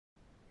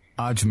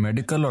आज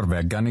मेडिकल और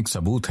वैज्ञानिक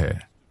सबूत है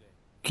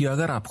कि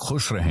अगर आप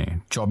खुश रहें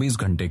 24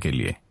 घंटे के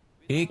लिए,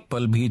 एक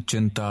पल भी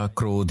चिंता,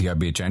 क्रोध या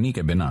बेचैनी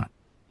के बिना,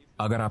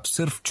 अगर आप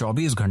सिर्फ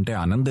 24 घंटे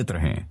आनंदित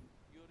रहें,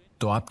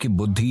 तो आपकी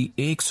बुद्धि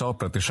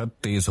 100%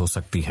 तेज हो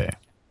सकती है।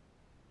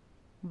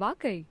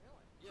 वाकई?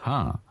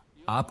 हाँ,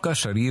 आपका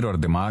शरीर और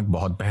दिमाग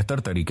बहुत बेहतर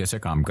तरीके से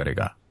काम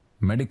करेगा।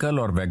 मेडिकल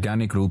और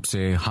वैज्ञानिक रूप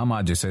से हम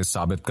आज इसे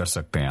साबित कर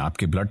सकते हैं।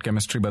 आपकी ब्लड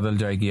केमिस्ट्री बदल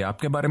जाएगी,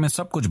 आपके बारे में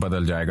सब कुछ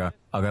बदल जाएगा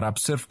अगर आप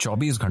सिर्फ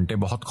 24 घंटे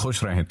बहुत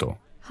खुश रहें तो।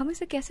 हम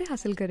इसे कैसे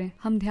हासिल करें?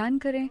 हम ध्यान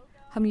करें,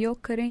 हम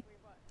योग करें,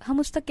 हम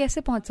उस तक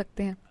कैसे पहुंच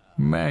सकते हैं?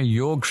 मैं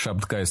योग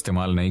शब्द का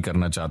इस्तेमाल नहीं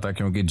करना चाहता,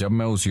 क्योंकि जब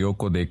मैं उस योग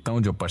को देखता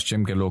हूं जो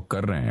पश्चिम के लोग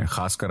कर रहे हैं,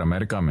 खासकर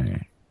अमेरिका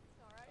में,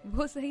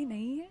 वो सही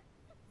नहीं है।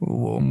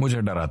 वो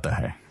मुझे डराता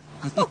है।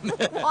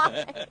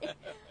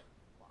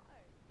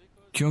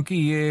 क्योंकि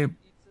ये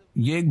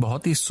एक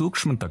बहुत ही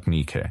सूक्ष्म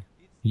तकनीक है।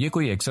 ये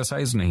कोई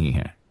एक्सरसाइज नहीं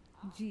है।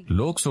 जी।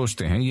 लोग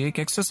सोचते हैं ये एक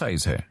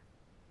एक्सरसाइज है।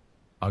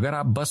 अगर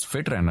आप बस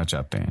फिट रहना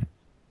चाहते हैं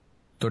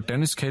तो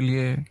टेनिस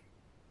खेलिए,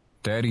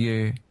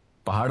 तैरिए,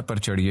 पहाड़ पर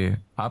चढ़िए,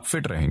 आप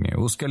फिट रहेंगे।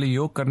 उसके लिए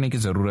योग करने की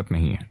जरूरत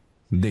नहीं है।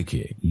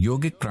 देखिए,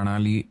 योगिक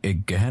प्रणाली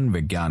एक गहन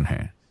विज्ञान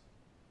है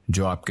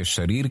जो आपके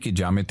शरीर की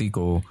ज्यामिति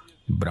को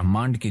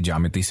ब्रह्मांड की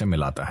ज्यामिति से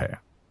मिलाता है।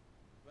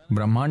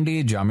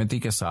 ब्रह्मांडीय ज्यामिति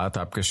के साथ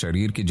आपके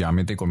शरीर की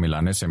ज्यामिति को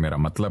मिलाने से मेरा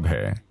मतलब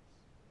है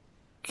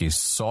कि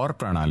सौर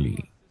प्रणाली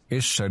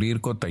इस शरीर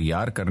को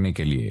तैयार करने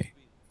के लिए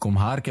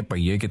कुम्हार के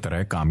पहिए की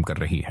तरह काम कर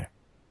रही है।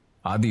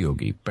 आदि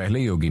योगी, पहले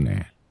योगी ने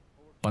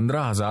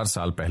 15,000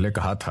 साल पहले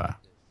कहा था,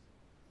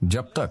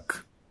 जब तक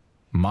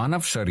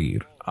मानव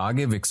शरीर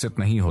आगे विकसित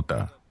नहीं होता,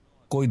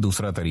 कोई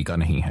दूसरा तरीका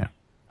नहीं है।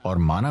 और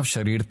मानव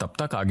शरीर तब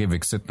तक आगे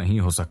विकसित नहीं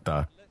हो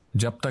सकता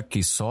जब तक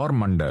कि सौर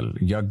मंडल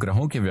या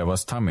ग्रहों की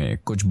व्यवस्था में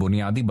कुछ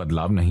बुनियादी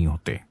बदलाव नहीं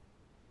होते।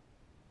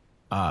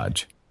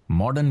 आज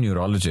मॉडर्न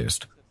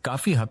न्यूरोलॉजिस्ट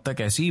काफी हद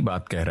तक ऐसी ही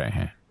बात कह रहे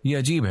हैं। ये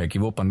अजीब है कि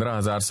वो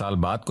 15,000 साल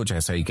बाद कुछ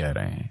ऐसा ही कह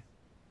रहे हैं।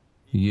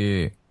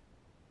 ये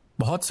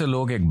बहुत से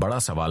लोग एक बड़ा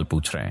सवाल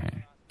पूछ रहे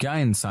हैं, क्या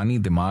इंसानी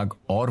दिमाग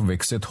और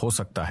विकसित हो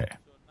सकता है?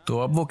 तो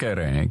अब वो कह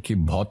रहे हैं कि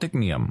भौतिक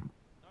नियम,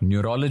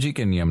 न्यूरोलॉजी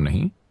के नियम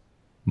नहीं,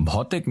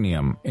 भौतिक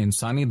नियम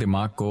इंसानी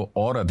दिमाग को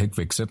और अधिक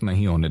विकसित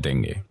नहीं होने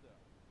देंगे,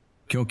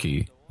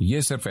 क्योंकि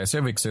ये सिर्फ ऐसे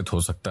विकसित हो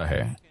सकता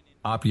है,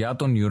 आप या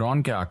तो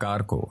न्यूरॉन के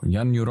आकार को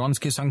या न्यूरॉन्स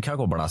की संख्या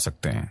को बढ़ा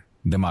सकते हैं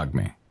दिमाग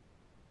में।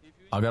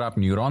 अगर आप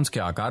न्यूरॉन्स के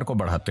आकार को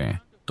बढ़ाते हैं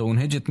तो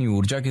उन्हें जितनी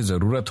ऊर्जा की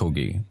जरूरत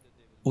होगी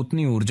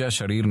उतनी ऊर्जा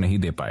शरीर नहीं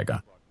दे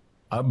पाएगा।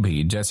 अब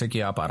भी जैसे कि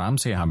आप आराम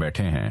से यहां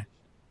बैठे हैं,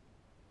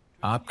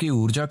 आपकी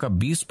ऊर्जा का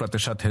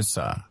 20%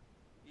 हिस्सा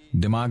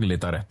दिमाग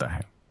लेता रहता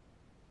है।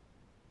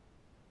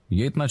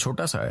 ये इतना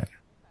छोटा सा है,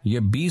 ये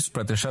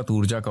 20%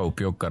 ऊर्जा का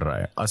उपयोग कर रहा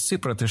है,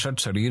 80%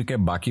 शरीर के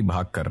बाकी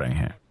भाग कर रहे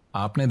हैं।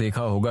 आपने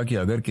देखा होगा कि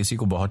अगर किसी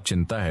को बहुत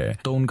चिंता है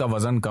तो उनका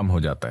वजन कम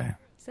हो जाता है।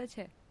 सच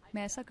है,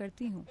 मैं ऐसा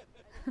करती हूँ।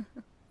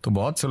 तो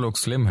बहुत से लोग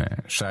स्लिम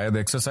हैं, शायद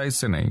एक्सरसाइज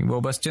से नहीं, वो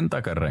बस चिंता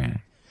कर रहे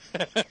हैं।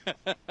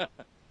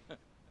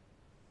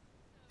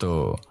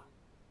 तो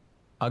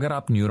अगर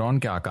आप न्यूरॉन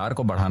के आकार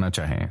को बढ़ाना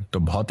चाहें तो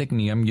भौतिक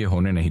नियम ये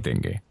होने नहीं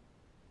देंगे,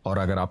 और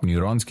अगर आप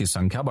न्यूरॉन्स की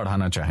संख्या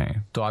बढ़ाना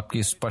चाहें तो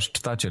आपकी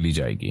स्पष्टता चली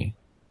जाएगी।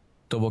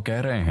 तो वो कह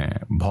रहे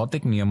हैं,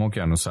 भौतिक नियमों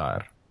के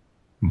अनुसार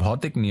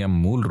भौतिक नियम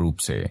मूल रूप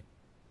से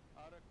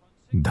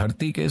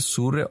धरती के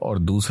सूर्य और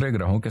दूसरे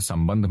ग्रहों के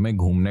संबंध में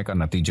घूमने का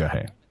नतीजा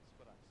है।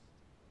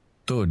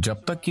 तो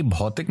जब तक कि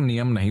भौतिक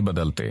नियम नहीं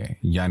बदलते,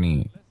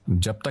 यानी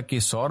जब तक कि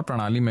सौर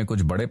प्रणाली में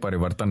कुछ बड़े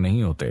परिवर्तन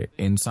नहीं होते,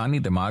 इंसानी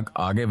दिमाग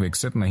आगे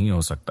विकसित नहीं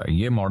हो सकता।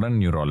 ये मॉडर्न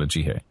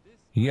न्यूरोलॉजी है।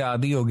 ये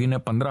आदि योगी ने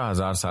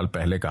 15,000 साल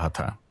पहले कहा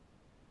था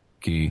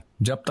कि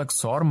जब तक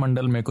सौर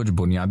मंडल में कुछ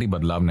बुनियादी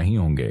बदलाव नहीं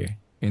होंगे,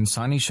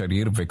 इंसानी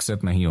शरीर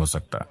विकसित नहीं हो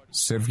सकता।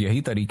 सिर्फ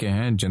यही तरीके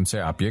हैं जिनसे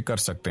आप ये कर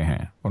सकते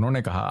हैं।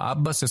 उन्होंने कहा, आप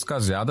बस इसका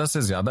ज्यादा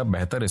से ज्यादा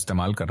बेहतर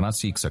इस्तेमाल करना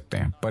सीख सकते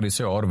हैं, पर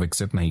इसे और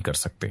विकसित नहीं कर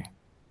सकते।